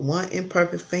people. One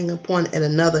imperfect finger pointing at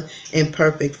another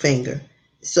imperfect finger.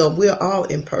 So we're all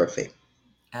imperfect.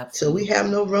 So we Absolutely, have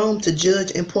no room to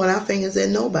judge and point our fingers at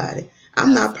nobody.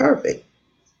 I'm not absolutely, perfect.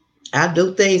 I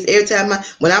do things every time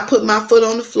when I put my foot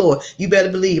on the floor, you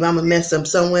better believe I'm gonna mess up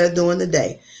somewhere during the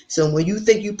day. So when you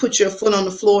think you put your foot on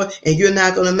the floor and you're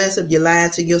not gonna mess up, you're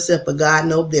lying to yourself. But God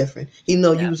know different. He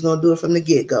know you yeah, was gonna do it from the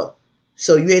get go.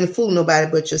 So you ain't fooling nobody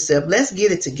but yourself. Let's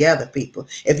get it together, people.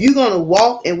 If you're gonna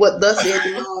walk in what thus said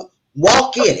the Lord,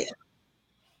 walk in it.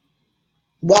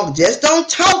 Walk. Just don't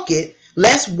talk it.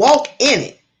 Let's walk in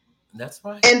it. That's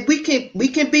right. And we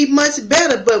can be much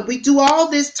better, but we do all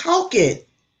this talking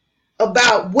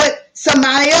about what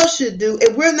somebody else should do,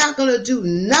 and we're not gonna do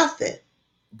nothing.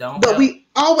 Don't But help. we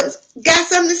always got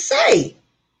something to say.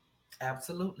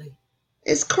 Absolutely.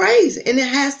 It's crazy, and it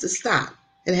has to stop.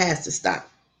 It has to stop.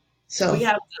 We So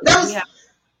have to that we was, have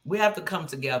we have to come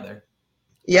together.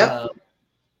 yep, Uh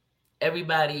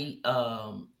everybody,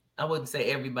 I wouldn't say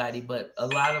everybody, but a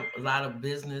lot of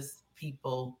business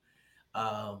people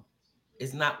um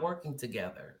is not working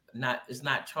together. Not It's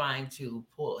not trying to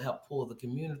help pull the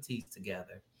communities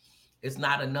together. It's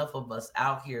not enough of us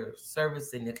out here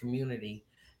servicing the community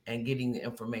and getting the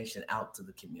information out to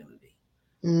the community.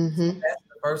 So mm-hmm, that's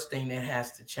the first thing that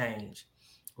has to change.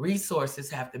 Resources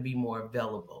have to be more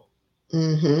available.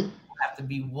 mm-hmm, Have to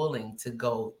be willing to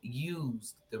go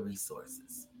use the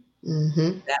resources.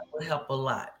 mm-hmm, That will help a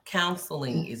lot.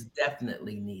 Counseling is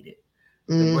definitely needed.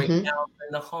 The mm-hmm, breakdown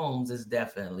in the homes is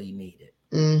definitely needed.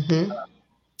 mm-hmm.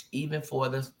 Even for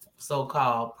the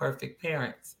so-called perfect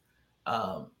parents,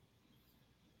 um,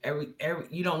 every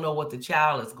you don't know what the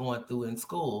child is going through in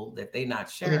school that they're not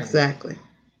sharing with. Exactly,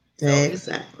 So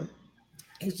exactly.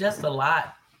 it's just a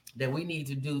lot that we need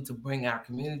to do to bring our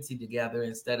community together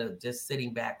instead of just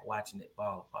sitting back watching it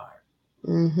fall apart.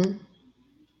 Mm-hmm.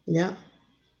 Yeah.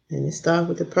 And it starts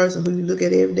with the person who you look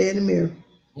at every day in the mirror.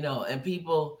 And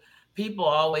people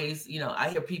always, I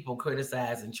hear people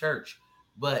criticizing church,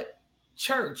 but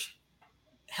church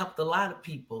helped a lot of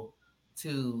people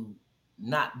to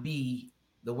not be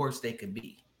the worst they could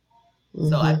be.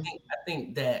 So I Mm-hmm. think I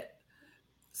think that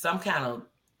some kind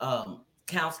of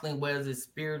counseling, whether it's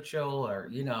spiritual or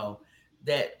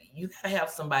that you gotta have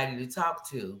somebody to talk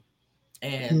to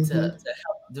and to Mm-hmm.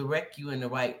 help direct you in the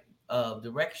right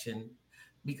direction,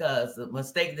 because the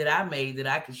mistake that I made that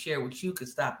I could share with you could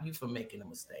stop you from making a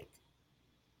mistake.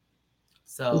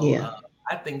 So Yeah.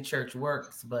 I think church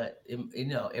works, but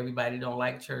everybody don't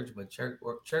like church, but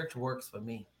church works for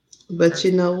me. But Church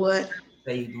you know what?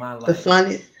 saved my The life.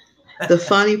 funny the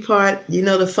funny part,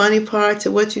 the funny part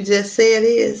to what you just said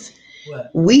is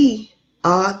What? we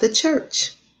are the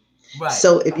church. Right,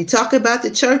 So if you talk about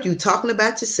the church, you're talking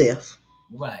about yourself.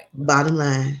 right, Bottom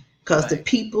line. Because the right.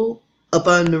 people up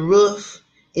on the roof,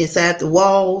 inside the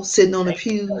wall, sitting on the Exactly.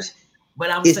 pews,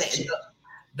 But I'm it's saying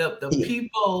the yeah.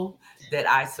 people that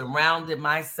I surrounded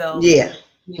myself Yeah.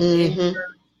 in Mm-hmm.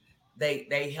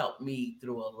 they helped me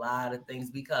through a lot of things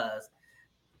because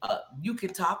you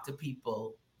can talk to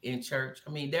people in church.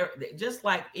 I mean, they're just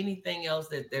like anything else.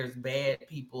 That there's bad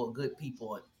people, good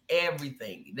people, and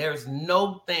everything. There's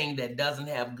no thing that doesn't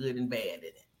have good and bad in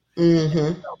it.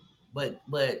 Mm-hmm. But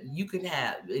you can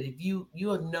have if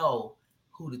you'll know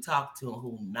who to talk to and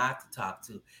who not to talk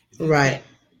to. If you Right. can't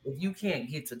if you can't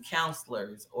get to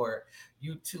counselors or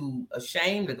you too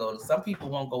ashamed to go to, some people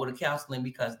won't go to counseling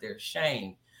because they're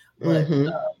ashamed, but Mm-hmm.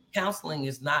 counseling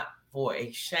is not for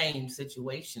a shame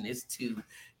situation. It's to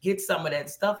get some of that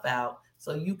stuff out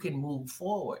so you can move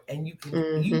forward and you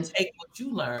Mm-hmm. take what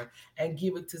you learn and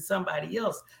give it to somebody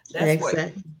else. That's where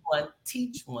Exactly. one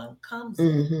teach one comes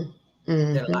in. Mm-hmm.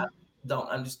 That a Mm-hmm. lot of people don't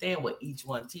understand what each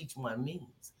one teach one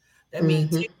means. That means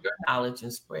Mm-hmm. take your knowledge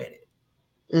and spread it.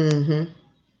 Mm-hmm.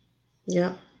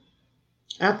 Yeah.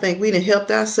 I think we done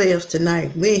helped ourselves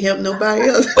tonight. We ain't helped nobody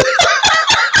else.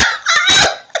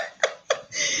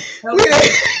 we Help done,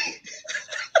 yourself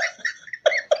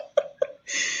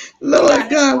We got Lord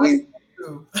God, to help ourselves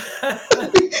too.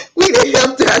 we done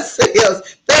helped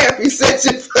ourselves. Therapy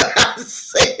session for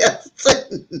ourselves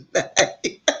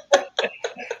tonight.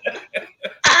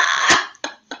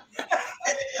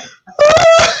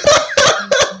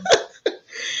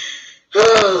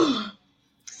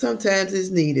 Sometimes it's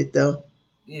needed though.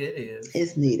 Yeah, it is.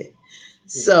 It's needed.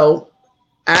 It is. So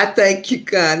I thank you,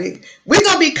 Connie. We're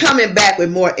gonna be coming back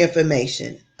with more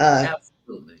information.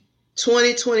 Absolutely.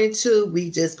 2022, we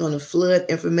just gonna flood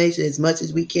information as much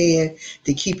as we can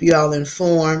to keep you all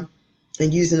informed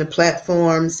and using the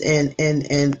platforms and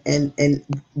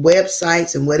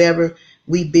websites and whatever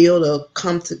we build or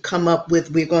come up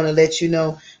with. We're gonna let you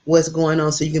know what's going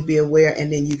on so you can be aware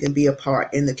and then you can be a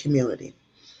part in the community.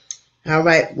 All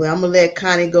right. Well, I'm gonna let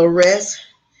Connie go rest,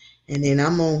 and then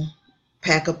I'm gonna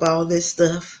pack up all this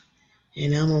stuff,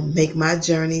 and I'm gonna make my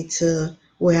journey to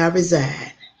where I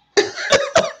reside.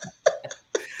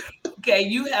 Okay,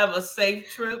 you have a safe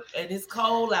trip, and it's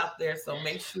cold out there, so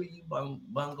make sure you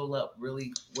bungle up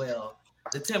really well.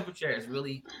 The temperature is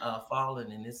really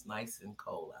falling, and it's nice and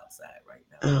cold outside right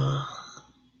now. Oh,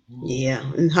 Yeah,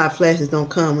 and hot flashes don't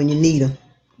come when you need them.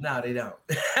 No, they don't.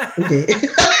 Okay.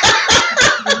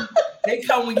 They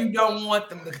come when you don't want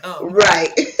them to come.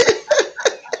 Right.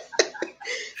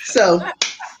 So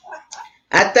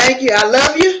I thank you. I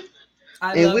love you.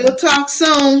 I And love we'll you. talk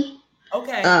soon.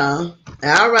 Okay. All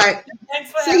right.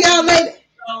 Thanks for See having y'all me. later.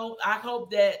 So I hope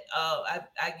that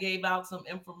I gave out some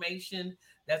information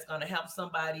that's going to help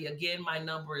somebody. Again, my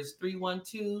number is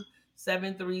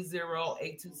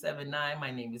 312-730-8279.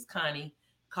 My name is Connie.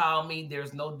 Call me.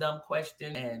 There's no dumb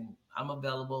question, and I'm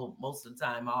available most of the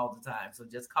time, all the time. So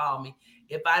just call me.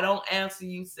 If I don't answer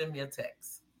you, send me a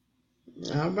text.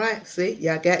 All right. See,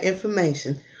 y'all got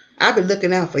information. I've been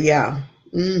looking out for y'all.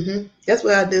 That's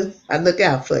what I do. I look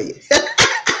out for you.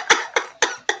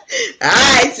 All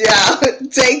right, y'all.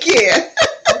 Take care.